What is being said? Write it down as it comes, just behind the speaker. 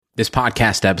This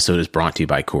podcast episode is brought to you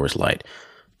by Coors Light.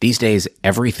 These days,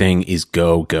 everything is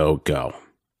go, go, go.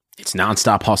 It's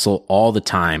nonstop hustle all the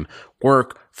time.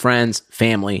 Work, friends,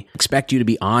 family expect you to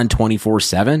be on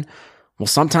 24/7. Well,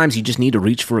 sometimes you just need to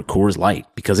reach for a Coors Light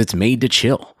because it's made to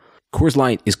chill. Coors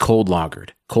Light is cold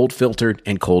lagered, cold filtered,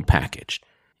 and cold packaged.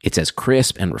 It's as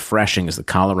crisp and refreshing as the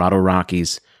Colorado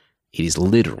Rockies. It is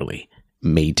literally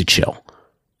made to chill.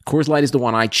 Coors Light is the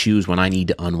one I choose when I need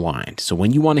to unwind. So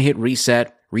when you want to hit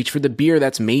reset, reach for the beer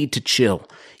that's made to chill.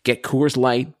 Get Coors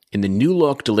Light in the new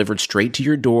look delivered straight to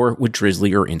your door with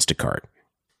Drizzly or Instacart.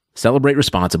 Celebrate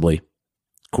responsibly.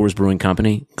 Coors Brewing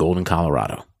Company, Golden,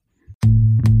 Colorado.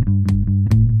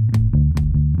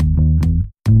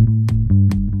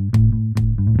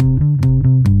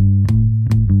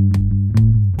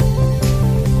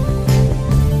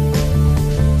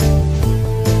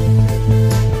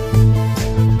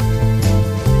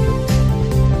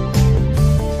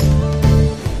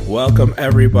 Welcome,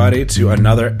 everybody, to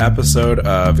another episode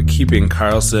of Keeping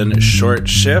Karlsson Short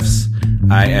Shifts.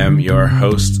 I am your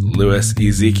host, Louis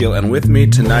Ezekiel, and with me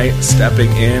tonight,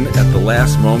 stepping in at the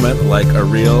last moment like a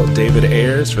real David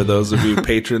Ayers, for those of you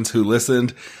patrons who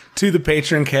listened to the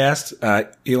Patron cast.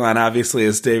 Elon obviously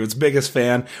is David's biggest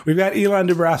fan. We've got Elon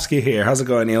Dubrovsky here. How's it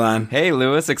going, Elon? Hey,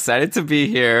 Louis. Excited to be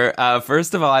here.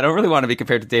 First of all, I don't really want to be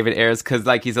compared to David Ayers because,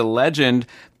 he's a legend,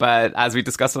 but as we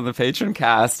discussed on the Patron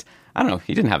cast, I don't know,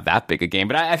 he didn't have that big a game,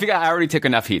 but I think I already took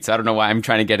enough heat, so I don't know why I'm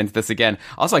trying to get into this again.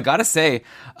 Also, I gotta say,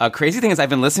 crazy thing is I've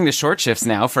been listening to Short Shifts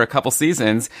now for a couple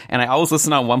seasons, and I always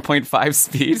listen on 1.5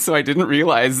 speed, so I didn't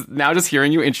realize, now just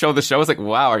hearing you intro the show, I was like,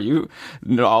 wow, are you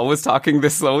always talking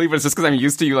this slowly? But it's just because I'm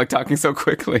used to you talking so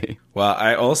quickly. Well,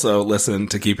 I also listen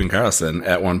to Keeping Karlsson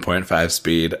at 1.5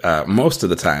 speed most of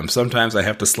the time. Sometimes I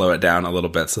have to slow it down a little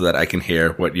bit so that I can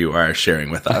hear what you are sharing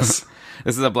with us.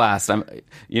 This is a blast. I'm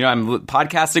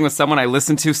podcasting with someone I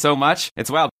listen to so much. It's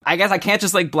wild. I guess I can't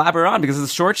just blabber on because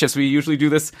it's Short Shifts. We usually do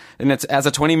this and it's as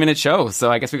a 20-minute show.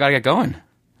 So I guess we got to get going.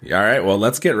 All right. Well,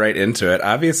 let's get right into it.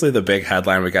 Obviously, the big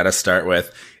headline we got to start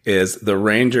with is the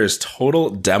Rangers' total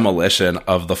demolition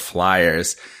of the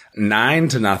Flyers.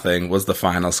 9-0 was the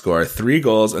final score. 3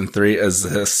 goals and 3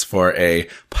 assists for a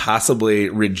possibly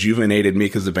rejuvenated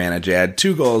Mika Zibanejad.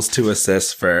 2 goals, 2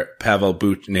 assists for Pavel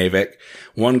Buchnevich.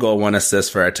 1 goal, 1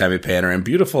 assist for Artemi Panarin.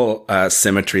 Beautiful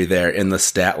symmetry there in the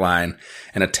stat line.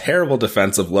 And a terrible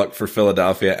defensive look for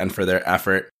Philadelphia and for their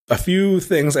effort. A few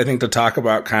things I think to talk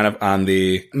about kind of on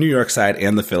the New York side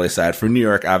and the Philly side. For New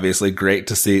York, obviously, great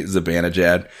to see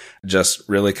Zibanejad just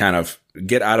really kind of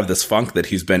get out of this funk that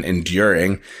he's been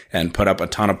enduring and put up a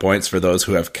ton of points for those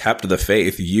who have kept the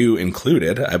faith, you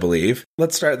included, I believe.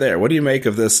 Let's start there. What do you make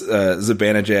of this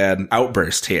Zibanejad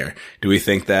outburst here? Do we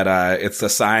think that it's a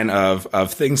sign of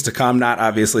things to come? Not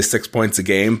obviously 6 points a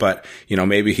game, but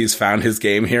maybe he's found his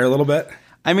game here a little bit?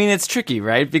 I mean, it's tricky,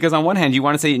 right? Because on one hand, you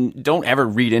want to say don't ever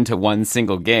read into one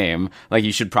single game.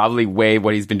 You should probably weigh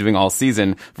what he's been doing all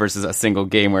season versus a single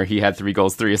game where he had 3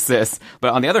 goals, 3 assists.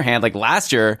 But on the other hand,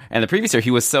 last year and the previous year,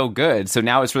 he was so good. So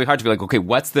now it's really hard to be okay,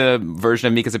 what's the version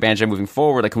of Mika Zibanejad moving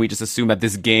forward? Can we just assume that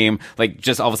this game,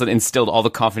 just all of a sudden instilled all the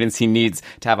confidence he needs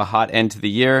to have a hot end to the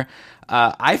year?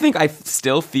 I think I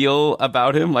still feel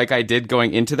about him like I did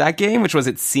going into that game, which was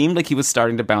it seemed like he was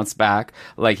starting to bounce back.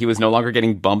 He was no longer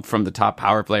getting bumped from the top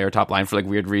power play or top line for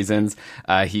weird reasons.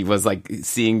 He was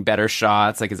seeing better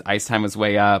shots. His ice time was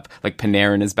way up.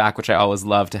 Panarin is back, which I always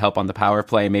love to help on the power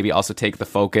play. Maybe also take the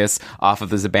focus off of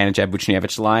the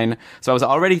Zibanejad-Buchnevich line. So I was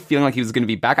already feeling like he was going to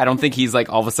be back. I don't think he's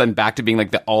all of a sudden back to being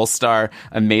the all-star,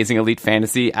 amazing elite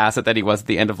fantasy asset that he was at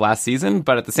the end of last season.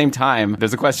 But at the same time,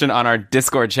 there's a question on our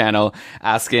Discord channel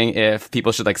asking if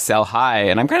people should sell high,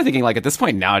 and I'm kind of thinking at this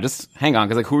point now, just hang on,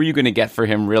 because who are you going to get for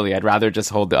him really? I'd rather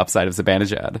just hold the upside of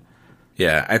Zibanejad.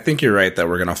 Yeah, I think you're right that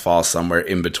we're going to fall somewhere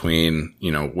in between,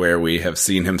 where we have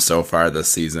seen him so far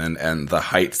this season and the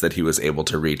heights that he was able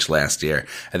to reach last year.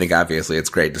 I think obviously it's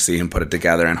great to see him put it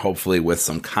together, and hopefully with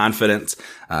some confidence,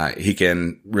 he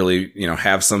can really,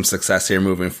 have some success here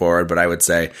moving forward. But I would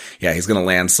say, yeah, he's going to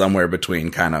land somewhere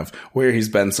between kind of where he's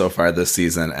been so far this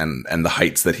season and the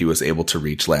heights that he was able to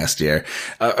reach last year.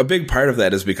 A big part of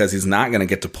that is because he's not going to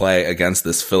get to play against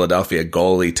this Philadelphia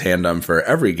goalie tandem for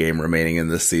every game remaining in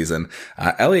this season.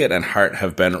 Elliott and Hart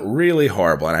have been really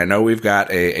horrible, and I know we've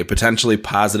got a potentially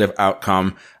positive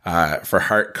outcome for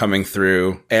Hart coming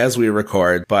through as we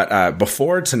record. But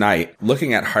before tonight,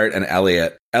 looking at Hart and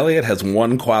Elliott, Elliott has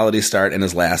one quality start in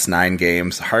his last 9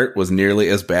 games. Hart was nearly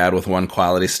as bad with one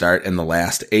quality start in the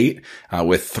last 8,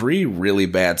 with 3 really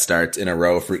bad starts in a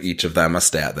row for each of them, a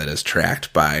stat that is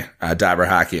tracked by Dobber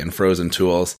Hockey and Frozen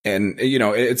Tools. And,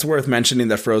 it's worth mentioning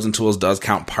that Frozen Tools does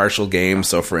count partial games.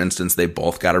 So, for instance, they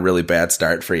both got a really bad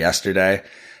start for yesterday.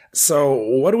 So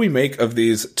what do we make of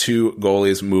these 2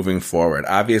 goalies moving forward?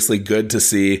 Obviously good to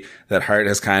see that Hart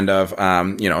has kind of,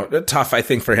 tough, I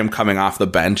think, for him coming off the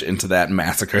bench into that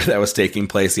massacre that was taking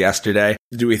place yesterday.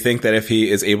 Do we think that if he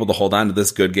is able to hold on to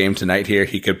this good game tonight here,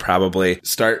 he could probably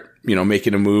start,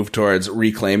 making a move towards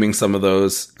reclaiming some of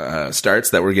those starts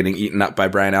that were getting eaten up by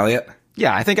Brian Elliott?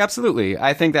 Yeah, I think absolutely.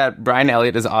 I think that Brian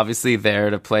Elliott is obviously there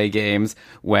to play games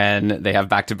when they have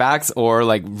back-to-backs or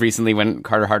like recently when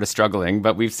Carter Hart is struggling.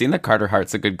 But we've seen that Carter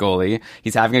Hart's a good goalie.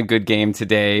 He's having a good game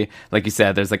today. Like you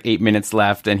said, there's like 8 minutes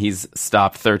left and he's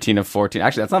stopped 13 of 14.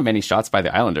 Actually, that's not many shots by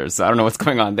the Islanders, so I don't know what's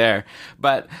going on there.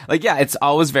 But it's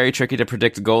always very tricky to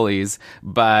predict goalies.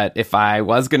 But if I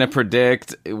was going to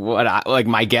predict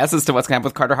my guess as to what's going to happen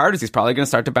with Carter Hart is he's probably going to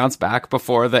start to bounce back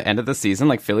before the end of the season.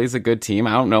 Like Philly's a good team.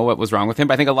 I don't know what was wrong with him,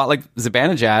 but I think a lot like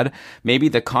Zibanejad, maybe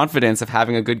the confidence of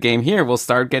having a good game here will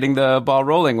start getting the ball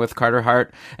rolling with Carter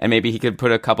Hart, and maybe he could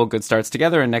put a couple good starts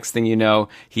together, and next thing you know,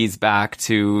 he's back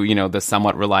to, the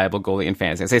somewhat reliable goalie in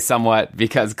fantasy. I say somewhat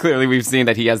because clearly we've seen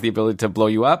that he has the ability to blow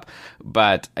you up,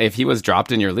 but if he was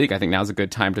dropped in your league, I think now's a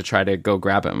good time to try to go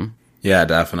grab him. Yeah,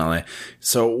 definitely.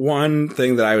 So one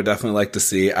thing that I would definitely like to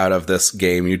see out of this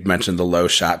game, you'd mentioned the low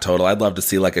shot total. I'd love to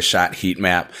see like a shot heat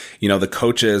map. The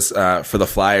coaches for the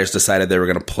Flyers decided they were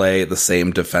going to play the same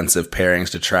defensive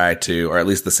pairings to try to, or at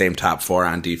least the same top 4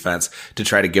 on defense to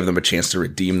try to give them a chance to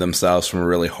redeem themselves from a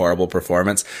really horrible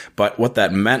performance. But what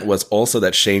that meant was also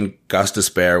that Shane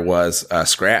Gostisbehere was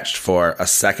scratched for a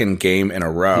second game in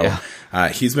a row. Yeah.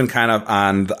 He's been kind of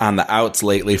on the outs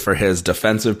lately for his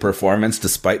defensive performance,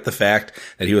 despite the fact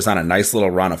that he was on a nice little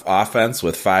run of offense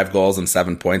with 5 goals and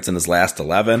 7 points in his last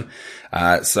 11.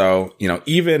 So,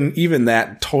 even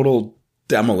that total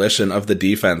demolition of the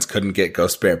defense couldn't get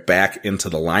Gostisbehere back into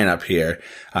the lineup here.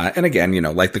 And again,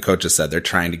 like the coaches said, they're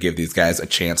trying to give these guys a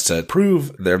chance to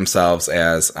prove themselves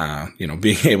as,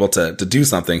 being able to do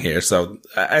something here. So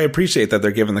I appreciate that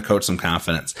they're giving the coach some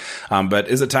confidence. But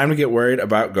is it time to get worried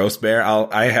about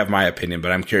Gostisbehere? I have my opinion,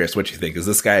 but I'm curious what you think. Is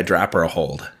this guy a drop or a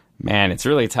hold? Man, it's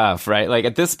really tough, right? Like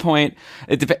at this point,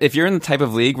 if you're in the type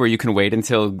of league where you can wait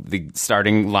until the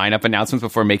starting lineup announcements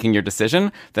before making your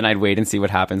decision, then I'd wait and see what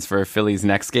happens for Philly's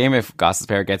next game if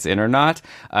Gostisbehere gets in or not.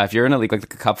 If you're in a league like the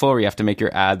Cupful where you have to make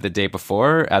your ad the day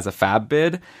before as a fab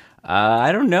bid,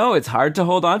 I don't know. It's hard to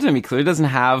hold on to him. He clearly doesn't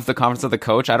have the confidence of the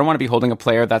coach. I don't want to be holding a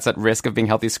player that's at risk of being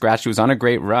healthy scratched. He was on a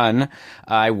great run.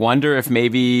 I wonder if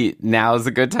maybe now is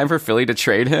a good time for Philly to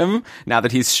trade him now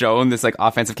that he's shown this like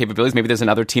offensive capabilities. Maybe there's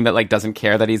another team that like doesn't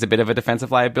care that he's a bit of a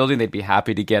defensive liability and they'd be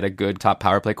happy to get a good top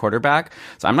power play quarterback.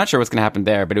 So I'm not sure what's going to happen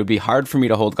there, but it would be hard for me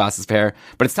to hold Gostisbehere.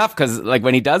 But it's tough because like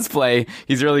when he does play,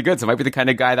 he's really good. So it might be the kind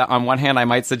of guy that on one hand I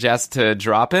might suggest to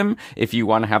drop him if you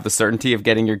want to have the certainty of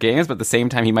getting your games, but at the same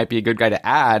time he might be a good guy to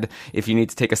add if you need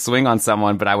to take a swing on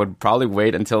someone, but I would probably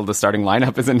wait until the starting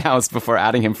lineup is announced before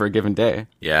adding him for a given day.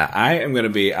 Yeah, I am going to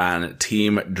be on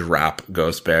team drop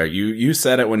Gostisbehere. You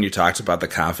said it when you talked about the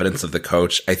confidence of the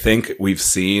coach. I think we've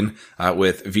seen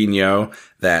with Vigneault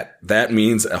that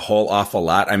means a whole awful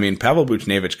lot. I mean, Pavel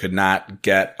Buchnevich could not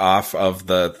get off of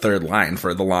the third line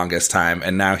for the longest time,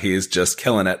 and now he's just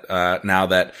killing it now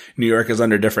that New York is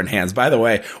under different hands. By the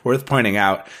way, worth pointing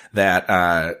out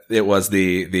that it was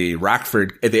the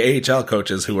Rockford, the AHL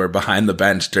coaches who were behind the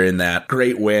bench during that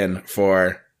great win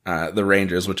for the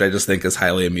Rangers, which I just think is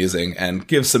highly amusing and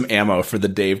gives some ammo for the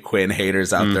Dave Quinn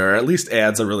haters out there, or at least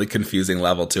adds a really confusing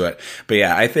level to it. But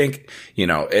yeah, I think,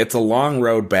 it's a long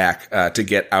road back to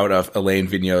get out of Alain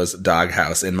Vigneault's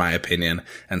doghouse, in my opinion.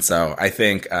 And so I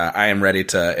think I am ready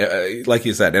to, like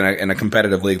you said, in a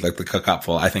competitive league like the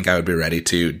Cupful, I think I would be ready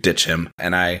to ditch him.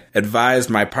 And I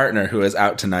advised my partner, who is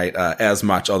out tonight, as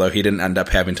much, although he didn't end up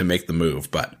having to make the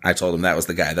move. But I told him that was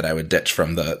the guy that I would ditch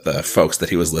from the folks that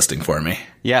he was listing for me.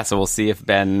 Yeah, so we'll see if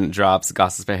Ben drops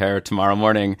Gostisbehere tomorrow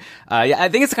morning. I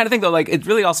think it's the kind of thing, though, like, it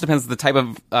really also depends on the type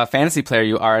of fantasy player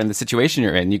you are and the situation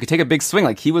you're in. You could take a big swing.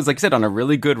 Like, he was, like I said, on a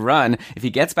really good run. If he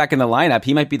gets back in the lineup,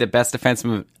 he might be the best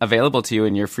defenseman available to you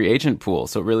in your free agent pool.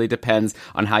 So it really depends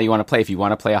on how you want to play. If you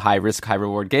want to play a high-risk,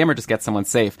 high-reward game or just get someone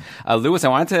safe. Lewis, I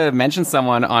wanted to mention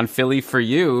someone on Philly for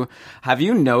you. Have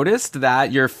you noticed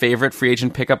that your favorite free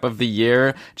agent pickup of the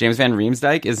year, James Van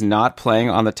Riemsdyk, is not playing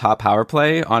on the top power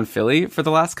play on Philly for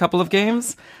the last couple of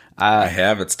games? I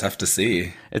have. It's tough to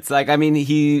see. It's like, I mean,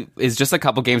 he is just a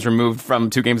couple games removed from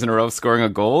 2 games in a row of scoring a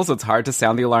goal, so it's hard to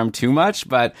sound the alarm too much.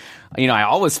 But, you know, I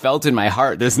always felt in my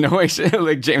heart there's no way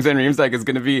like James Van Riemsdyk is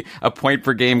going to be a point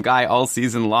per game guy all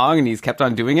season long, and he's kept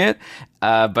on doing it.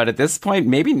 But at this point,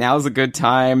 maybe now's a good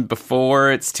time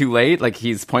before it's too late. Like,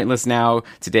 he's pointless now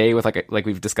today with like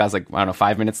we've discussed, like, I don't know,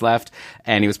 5 minutes left,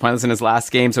 and he was pointless in his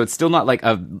last game. So it's still not like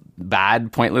a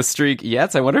bad pointless streak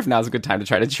yet. So I wonder if now's a good time to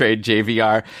try to trade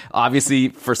JVR, obviously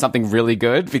for something really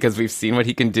good, because we've seen what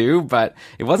he can do, but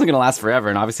it wasn't going to last forever.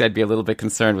 And obviously I'd be a little bit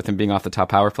concerned with him being off the top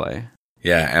power play.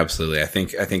 Yeah, absolutely. I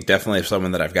think definitely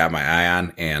someone that I've got my eye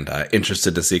on, and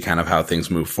interested to see kind of how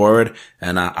things move forward.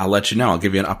 And I'll let you know. I'll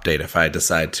give you an update if I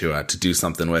decide to do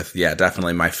something with. Yeah,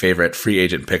 definitely my favorite free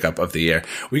agent pickup of the year.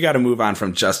 We got to move on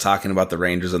from just talking about the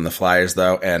Rangers and the Flyers,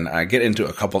 though, and get into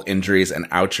a couple injuries and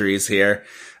oucheries here.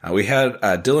 We had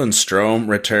Dylan Strome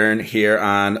return here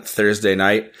on Thursday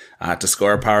night to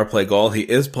score a power play goal. He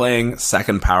is playing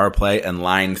second power play and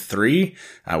line 3,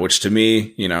 which to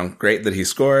me, you know, great that he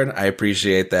scored. I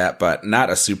appreciate that, but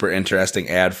not a super interesting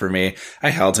ad for me.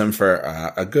 I held him for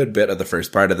a good bit of the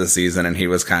first part of the season, and he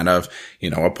was kind of,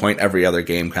 you know, a point every other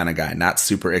game kind of guy. Not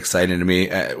super exciting to me.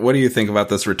 What do you think about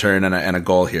this return and a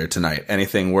goal here tonight?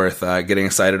 Anything worth getting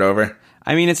excited over?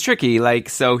 I mean, it's tricky. Like,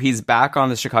 so he's back on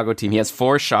the Chicago team. He has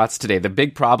 4 shots today. The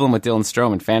big problem with Dylan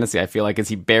Strome in fantasy, I feel like, is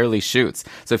he barely shoots.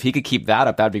 So if he could keep that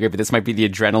up, that'd be great. But this might be the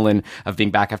adrenaline of being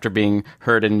back after being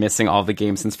hurt and missing all the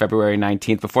games since February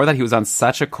 19th. Before that, he was on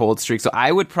such a cold streak. So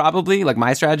I would probably, like,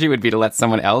 my strategy would be to let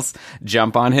someone else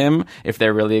jump on him if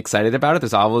they're really excited about it.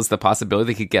 There's always the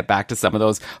possibility he could get back to some of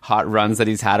those hot runs that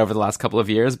he's had over the last couple of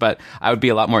years. But I would be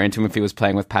a lot more into him if he was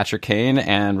playing with Patrick Kane.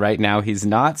 And right now he's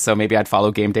not. So maybe I'd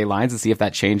follow game day lines and see if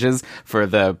that changes for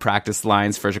the practice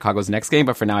lines for Chicago's next game,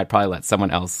 but for now I'd probably let someone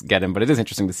else get him. But it is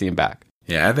interesting to see him back.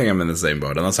 Yeah, I think I'm in the same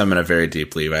boat. Unless I'm in a very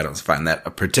deep league, I don't find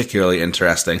that particularly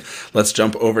interesting. Let's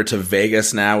jump over to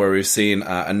Vegas now, where we've seen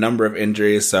a number of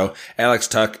injuries. So Alex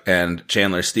Tuch and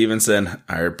Chandler Stevenson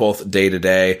are both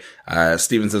day-to-day.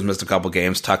 Stevenson's missed a couple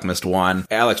games. Tuch missed 1.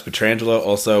 Alex Pietrangelo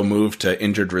also moved to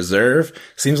injured reserve.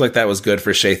 Seems like that was good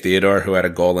for Shea Theodore, who had a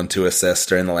goal and 2 assists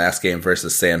during the last game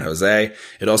versus San Jose.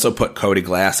 It also put Cody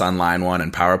Glass on line 1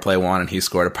 and power play 1, and he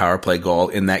scored a power play goal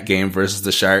in that game versus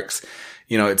the Sharks.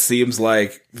 You know, it seems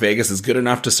like Vegas is good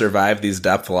enough to survive these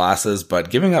depth losses, but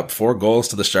giving up 4 goals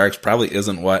to the Sharks probably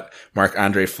isn't what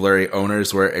Marc-Andre Fleury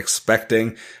owners were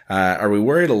expecting. Are we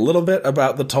worried a little bit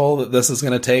about the toll that this is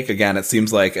going to take? Again, it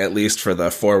seems like, at least for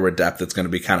the forward depth, it's going to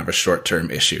be kind of a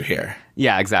short-term issue here.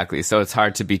 Yeah, exactly. So it's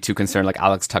hard to be too concerned. Like,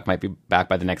 Alex Tuch might be back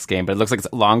by the next game, but it looks like it's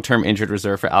a long-term injured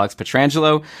reserve for Alex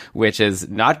Pietrangelo, which is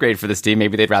not great for this team.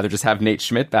 Maybe they'd rather just have Nate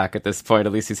Schmidt back at this point.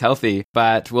 At least he's healthy.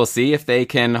 But we'll see if they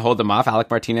can hold them off. Alec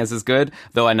Martinez is good.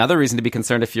 Though another reason to be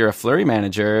concerned if you're a Fleury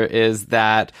manager is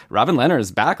that Robin Lehner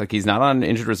is back. Like, he's not on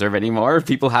injured reserve anymore.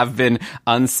 People have been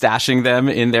unstashing them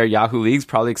in their Yahoo leagues,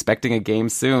 probably expecting a game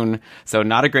soon. So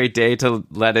not a great day to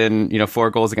let in,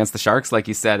 4 goals against the Sharks, like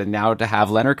you said, and now to have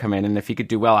Lehner come in. And if he could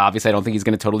do well, obviously I don't think he's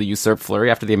going to totally usurp Fleury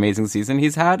after the amazing season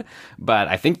he's had, but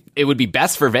I think it would be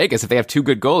best for Vegas if they have 2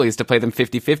 good goalies to play them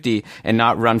 50-50 and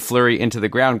not run Fleury into the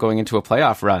ground going into a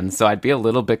playoff run. So I'd be a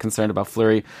little bit concerned about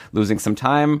Fleury losing some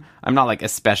time. I'm not like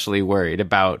especially worried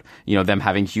about, them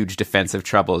having huge defensive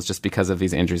troubles just because of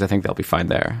these injuries. I think they'll be fine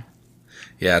there.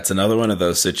 Yeah, it's another one of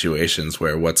those situations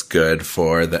where what's good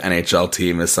for the NHL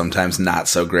team is sometimes not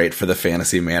so great for the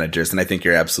fantasy managers. And I think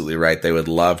you're absolutely right. They would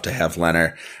love to have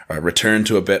Lehner return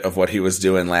to a bit of what he was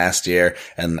doing last year,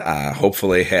 and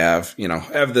hopefully have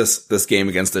this game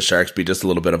against the Sharks be just a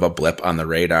little bit of a blip on the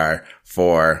radar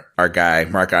for our guy,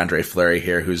 Marc-Andre Fleury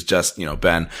here, who's just,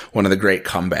 been one of the great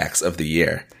comebacks of the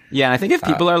year. Yeah, and I think if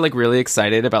people are like really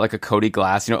excited about like a Cody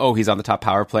Glass, he's on the top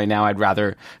power play now, I'd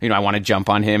rather, I want to jump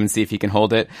on him and see if he can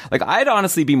hold it. Like, I'd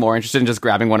honestly be more interested in just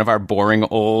grabbing one of our boring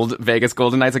old Vegas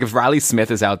Golden Knights. Like, if Riley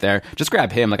Smith is out there, just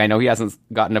grab him. Like, I know he hasn't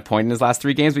gotten a point in his last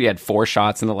 3 games, but he had 4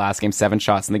 shots in the last game, 7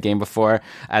 shots in the game before.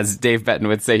 As Dave Betton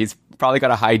would say, he's probably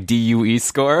got a high DUE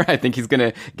score. I think he's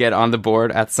going to get on the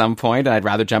board at some point, and I'd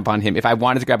rather jump on him. If I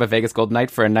wanted to grab a Vegas Golden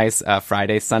Knight for a nice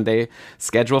Friday, Sunday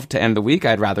schedule to end the week,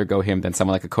 I'd rather go him than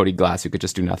someone like a Cody Glass who could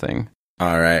just do nothing.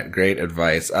 All right, great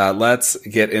advice. Let's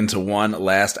get into one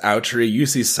last ouchery.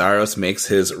 UC Saros makes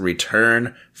his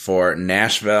return for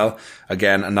Nashville.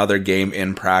 Again, another game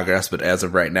in progress, but as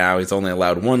of right now, he's only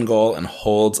allowed 1 goal and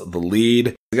holds the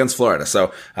lead against Florida.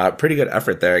 So pretty good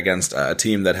effort there against a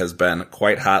team that has been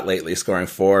quite hot lately, scoring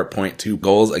 4.2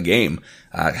 goals a game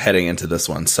heading into this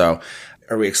one. So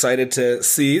Are we excited to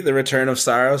see the return of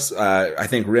Saros? I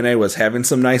think Rinne was having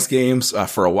some nice games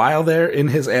for a while there in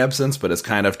his absence, but has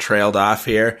kind of trailed off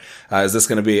here. Is this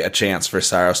going to be a chance for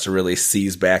Saros to really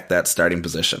seize back that starting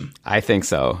position? I think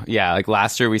so. Yeah, like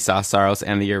last year we saw Saros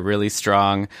end the year really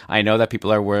strong. I know that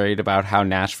people are worried about how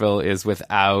Nashville is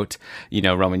without,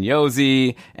 Roman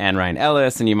Josi and Ryan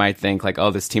Ellis, and you might think like,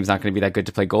 oh, this team's not going to be that good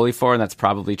to play goalie for, and that's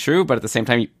probably true. But at the same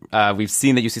time, we've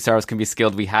seen that UC Saros can be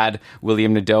skilled. We had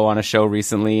William Nadeau on a show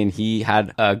recently, and he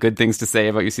had good things to say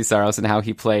about UC Saros and how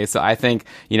he plays. So I think,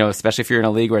 especially if you're in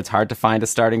a league where it's hard to find a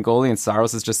starting goalie and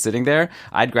Saros is just sitting there,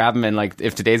 I'd grab him. And like,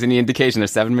 if today's any indication,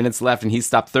 there's 7 minutes left, and he's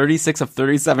stopped 36 of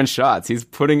 37 shots. He's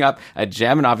putting up a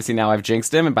gem, and obviously now I've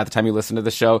jinxed him. And by the time you listen to the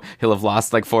show, he'll have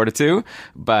lost like 4-2.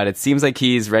 But it seems like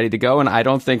he's ready to go, and I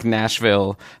don't think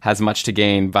Nashville has much to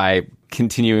gain by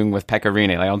continuing with Pekka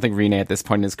Rinne. I don't think Rinne at this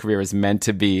point in his career is meant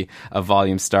to be a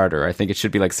volume starter. I think it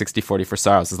should be like 60-40 for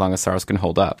Saros as long as Saros can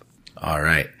hold up. All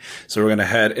right. So we're going to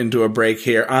head into a break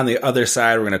here. On the other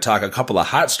side, we're going to talk a couple of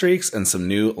hot streaks and some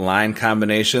new line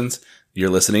combinations. You're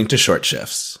listening to Short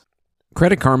Shifts.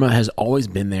 Credit Karma has always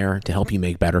been there to help you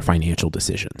make better financial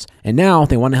decisions. And now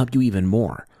they want to help you even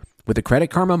more. With a Credit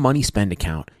Karma Money Spend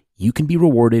account, you can be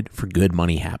rewarded for good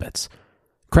money habits.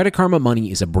 Credit Karma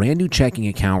Money is a brand new checking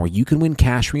account where you can win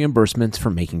cash reimbursements for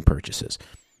making purchases.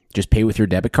 Just pay with your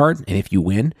debit card, and if you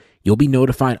win, you'll be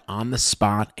notified on the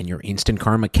spot, and your Instant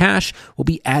Karma cash will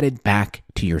be added back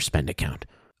to your spend account.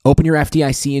 Open your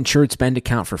FDIC insured spend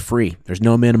account for free. There's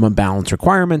no minimum balance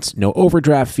requirements, no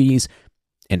overdraft fees,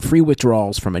 and free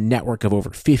withdrawals from a network of over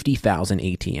 50,000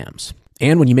 ATMs.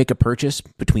 And when you make a purchase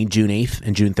between June 8th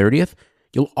and June 30th,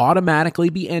 you'll automatically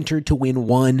be entered to win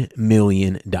 $1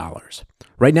 million.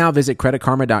 Right now, visit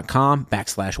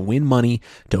creditkarma.com/winmoney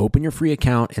to open your free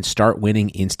account and start winning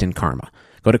instant karma.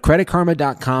 Go to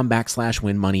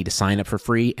creditkarma.com/winmoney to sign up for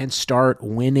free and start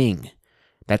winning.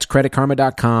 That's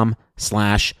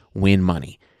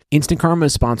creditkarma.com/winmoney. Instant Karma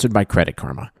is sponsored by Credit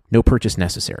Karma. No purchase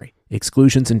necessary.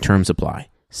 Exclusions and terms apply.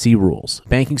 See rules.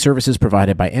 Banking services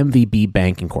provided by MVB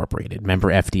Bank Incorporated.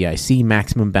 Member FDIC.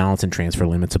 Maximum balance and transfer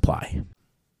limits apply.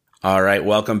 All right.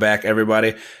 Welcome back,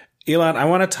 everybody. Elon, I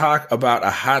want to talk about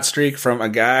a hot streak from a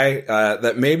guy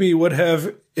that maybe would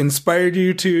have inspired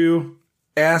you to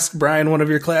ask Brian one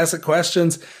of your classic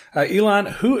questions. Elon,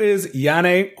 who is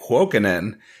Janne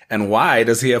Kuokkanen, and why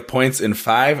does he have points in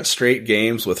 5 straight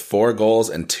games with 4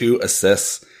 goals and 2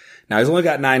 assists? Now, he's only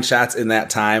got 9 shots in that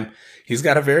time. He's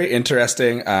got a very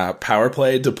interesting power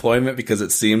play deployment because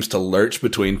it seems to lurch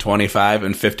between 25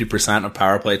 and 50% of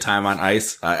power play time on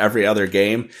ice every other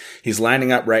game. He's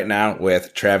lining up right now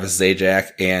with Travis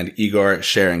Zajac and Igor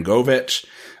Sharangovich,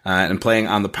 and playing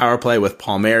on the power play with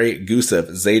Palmieri,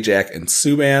 Gusev, Zajac, and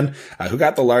Subban, who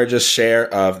got the largest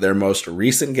share of their most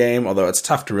recent game, although it's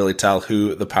tough to really tell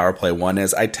who the power play one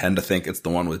is. I tend to think it's the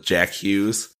one with Jack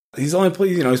Hughes. He's only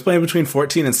he's playing between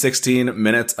 14 and 16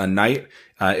 minutes a night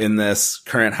in this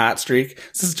current hot streak.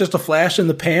 Is this just a flash in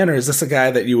the pan, or is this a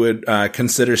guy that you would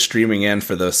consider streaming in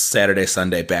for the Saturday,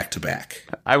 Sunday back-to-back?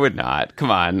 I would not.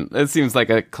 Come on. It seems like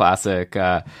a classic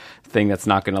thing that's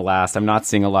not going to last. I'm not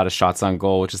seeing a lot of shots on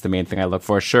goal, which is the main thing I look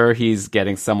for. Sure, he's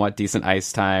getting somewhat decent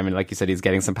ice time, and like you said, he's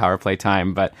getting some power play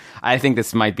time, but I think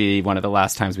this might be one of the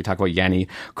last times we talk about Janne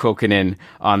Kuokkanen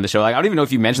on the show. Like, I don't even know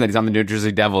if you mentioned that he's on the New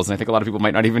Jersey Devils, and I think a lot of people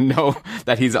might not even know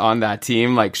that he's on that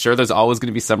team. Like, sure, there's always going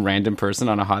to be some random person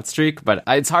on a hot streak, but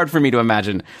it's hard for me to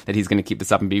imagine that he's going to keep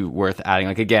this up and be worth adding.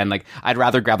 Like, again, like, I'd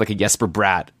rather grab like a Jesper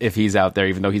Bratt if he's out there,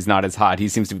 even though he's not as hot. He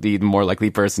seems to be the more likely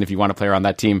person if you want to play on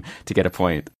that team to get a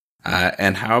point.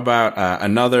 And how about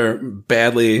another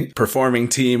badly performing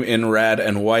team in red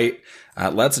and white?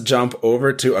 Let's jump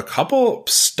over to a couple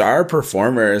star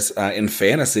performers in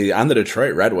fantasy on the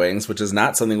Detroit Red Wings, which is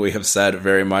not something we have said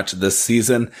very much this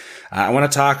season. I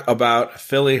want to talk about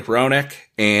Philly Hronek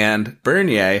and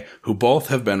Bernier, who both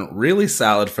have been really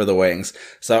solid for the Wings.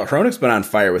 So Hronek's been on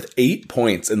fire with 8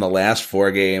 points in the last 4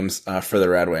 games for the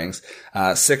Red Wings.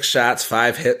 6 shots,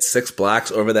 5 hits, 6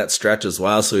 blocks over that stretch as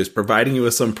well. So he's providing you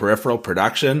with some peripheral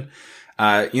production.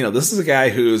 This is a guy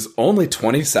who's only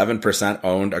 27%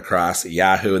 owned across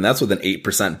Yahoo, and that's with an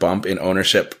 8% bump in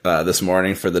ownership this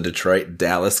morning for the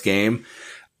Detroit-Dallas game.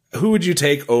 Who would you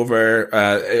take over?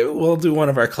 We'll do one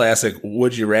of our classic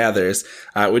would you rathers.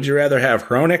 Would you rather have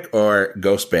Hronek or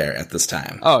Ghost Bear at this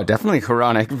time? Oh, definitely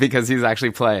Hronek, because he's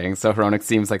actually playing. So Hronek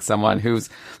seems like someone who's,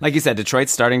 like you said,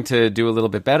 Detroit's starting to do a little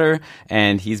bit better,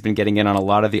 and he's been getting in on a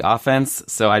lot of the offense.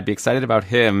 So I'd be excited about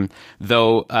him.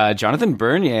 Though Jonathan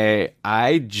Bernier,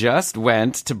 I just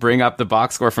went to bring up the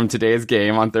box score from today's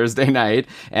game on Thursday night,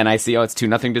 and I see, it's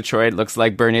 2-0 Detroit. Looks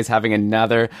like Bernier's having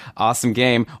another awesome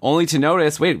game. Only to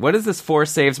notice, wait, what is this 4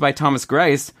 saves by Thomas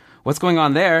Greiss? What's going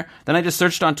on there? Then I just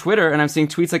searched on Twitter and I'm seeing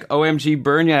tweets like, OMG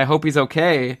Bernier, I hope he's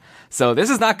okay. So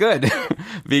this is not good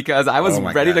because I was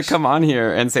ready to come on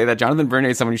here and say that Jonathan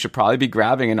Bernier is someone you should probably be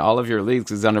grabbing in all of your leagues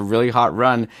because he's on a really hot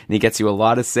run and he gets you a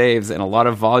lot of saves and a lot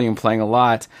of volume playing a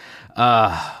lot.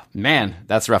 Man,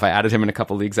 that's rough. I added him in a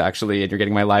couple leagues actually, and you're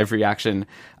getting my live reaction.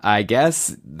 I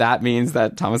guess that means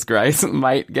that Thomas Greiss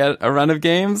might get a run of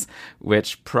games,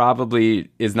 which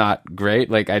probably is not great.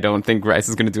 Like, I don't think Greiss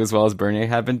is going to do as well as Bernier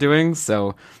had been doing,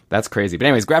 so that's crazy. But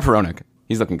anyways, grab Hronek.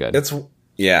 He's looking good.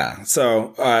 Yeah.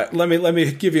 So let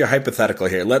me give you a hypothetical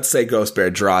here. Let's say Ghost Bear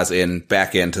draws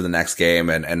back into the next game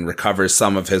and recovers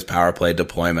some of his power play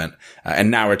deployment.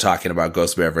 And now we're talking about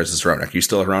Ghost Bear versus Hronek. You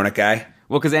still a Hronek guy?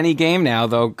 Well, because any game now,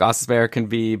 though, Gosper can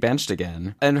be benched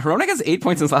again. And Hronek has 8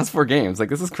 points in his last 4 games. Like,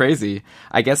 this is crazy.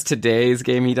 I guess today's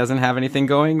game he doesn't have anything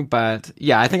going, but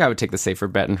yeah, I think I would take the safer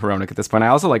bet in Hronek at this point. I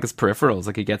also like his peripherals.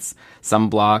 Like, he gets some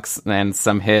blocks and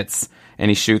some hits, and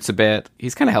he shoots a bit.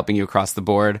 He's kind of helping you across the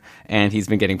board, and he's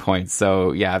been getting points.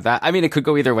 So, yeah, it could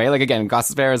go either way. Like, again,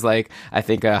 Gosper is, like, I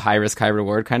think a high-risk,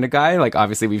 high-reward kind of guy. Like,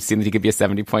 obviously, we've seen that he could be a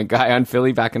 70-point guy on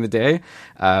Philly back in the day.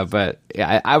 But,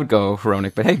 yeah, I would go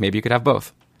Hronek. But, hey, maybe you could have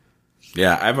both.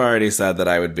 Yeah, I've already said that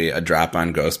I would be a drop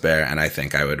on Ghost Bear, and I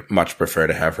think I would much prefer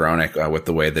to have Hronek with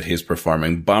the way that he's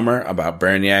performing. Bummer about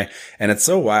Bernier, and it's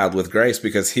so wild with Greiss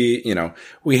because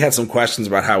we had some questions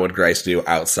about how would Greiss do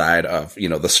outside of,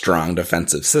 the strong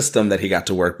defensive system that he got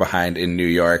to work behind in New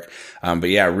York. But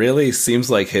yeah, really seems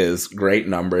like his great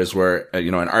numbers were,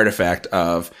 an artifact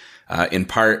of, in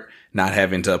part, not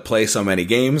having to play so many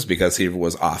games because he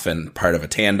was often part of a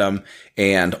tandem,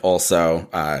 and also,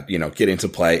 getting to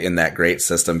play in that great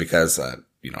system because,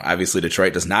 obviously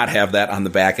Detroit does not have that on the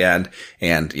back end.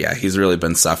 And yeah, he's really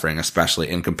been suffering, especially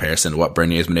in comparison to what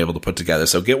Bernier's been able to put together.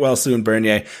 So get well soon,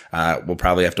 Bernier. We'll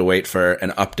probably have to wait for an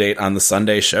update on the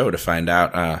Sunday show to find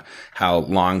out, how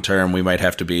long term we might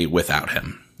have to be without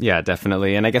him. Yeah,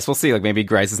 definitely. And I guess we'll see. Like, maybe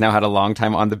Greiss has now had a long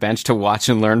time on the bench to watch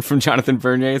and learn from Jonathan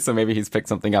Bernier, so maybe he's picked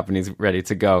something up and he's ready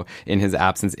to go in his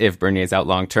absence if Bernier's out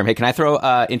long term. Hey, can I throw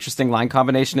an interesting line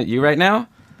combination at you right now?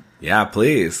 Yeah,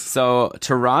 please. So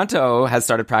Toronto has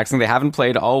started practicing. They haven't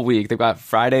played all week. They've got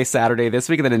Friday, Saturday this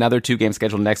week, and then another 2 games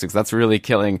scheduled next week. So that's really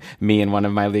killing me in one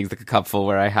of my leagues, the cupful,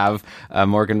 where I have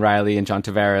Morgan Riley and John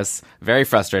Tavares. Very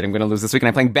frustrating. I'm going to lose this week, and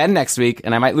I'm playing Ben next week,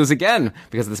 and I might lose again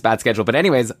because of this bad schedule. But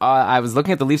anyways, I was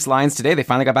looking at the Leafs lines today. They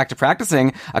finally got back to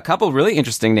practicing. A couple really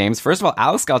interesting names. First of all,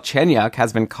 Alex Galchenyuk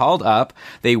has been called up.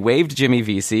 They waived Jimmy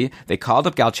Vesey. They called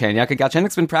up Galchenyuk, and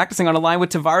Galchenyuk's been practicing on a line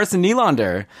with Tavares and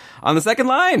Nylander on the second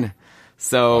line.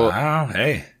 So, wow,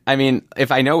 hey. I mean,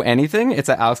 if I know anything, it's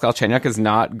that Alex Galchenyuk is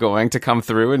not going to come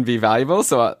through and be valuable.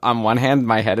 So on one hand,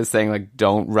 my head is saying, like,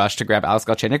 don't rush to grab Alex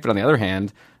Galchenyuk. But on the other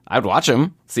hand, I would watch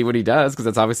him, see what he does, because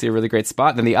that's obviously a really great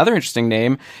spot. Then the other interesting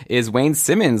name is Wayne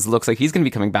Simmons. Looks like he's going to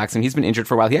be coming back soon. He's been injured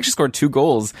for a while. He actually scored 2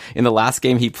 goals in the last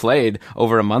game he played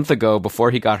over a month ago before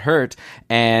he got hurt.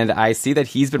 And I see that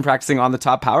he's been practicing on the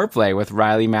top power play with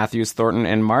Riley, Matthews, Thornton,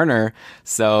 and Marner.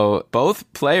 So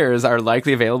both players are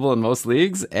likely available in most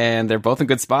leagues, and they're both in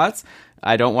good spots.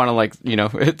 I don't want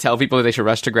to, tell people they should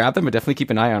rush to grab them, but definitely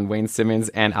keep an eye on Wayne Simmons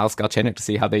and Alex Galchenyuk to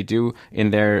see how they do in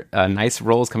their nice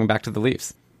roles coming back to the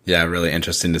Leafs. Yeah, really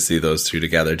interesting to see those two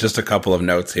together. Just a couple of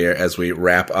notes here as we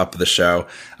wrap up the show.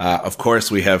 Of course,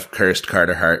 we have cursed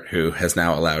Carter Hart, who has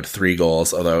now allowed 3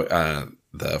 goals, although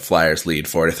the Flyers lead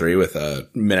 4-3 with a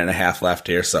minute and a half left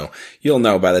here. So you'll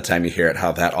know by the time you hear it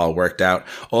how that all worked out.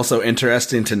 Also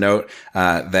interesting to note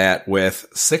that with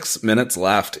 6 minutes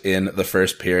left in the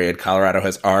first period, Colorado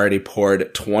has already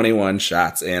poured 21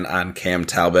 shots in on Cam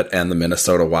Talbot and the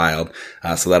Minnesota Wild.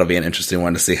 So that'll be an interesting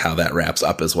one to see how that wraps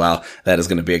up as well. That is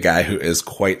going to be a guy who is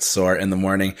quite sore in the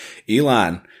morning.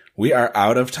 Elon, we are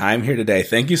out of time here today.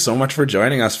 Thank you so much for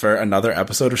joining us for another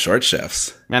episode of Short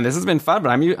Shifts. Man, this has been fun, but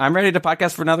I'm ready to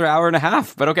podcast for another hour and a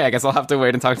half. But okay, I guess I'll have to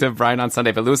wait and talk to Brian on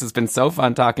Sunday. But Lewis, it's been so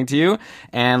fun talking to you,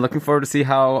 and looking forward to see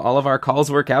how all of our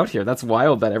calls work out here. That's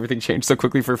wild that everything changed so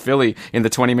quickly for Philly in the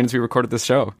 20 minutes we recorded this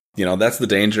show. That's the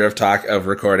danger of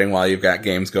recording while you've got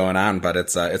games going on, but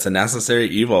it's a necessary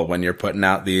evil when you're putting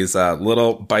out these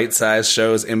little bite-sized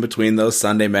shows in between those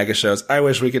Sunday mega shows. I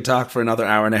wish we could talk for another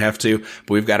hour and a half too,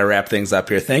 but we've got to wrap things up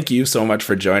here. Thank you so much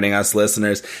for joining us,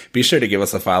 listeners. Be sure to give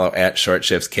us a follow at Short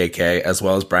Shifts Gibbs KK, as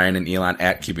well as Brian and Elon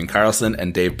at Keeping Carlson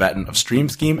and Dave Betton of Stream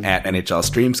Scheme at NHL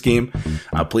Stream Scheme.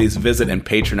 Please visit and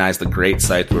patronize the great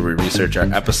site where we research our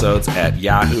episodes at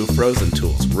Yahoo, Frozen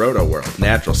Tools, Roto World,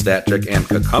 Natural Stat Trick, and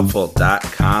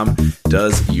Cacupful.com.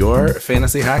 Does your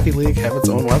fantasy hockey league have its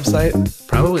own website?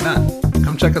 Probably not.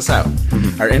 Come check us out.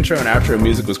 Our intro and outro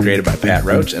music was created by Pat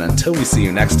Roach, and until we see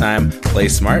you next time, play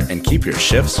smart and keep your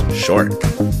shifts short.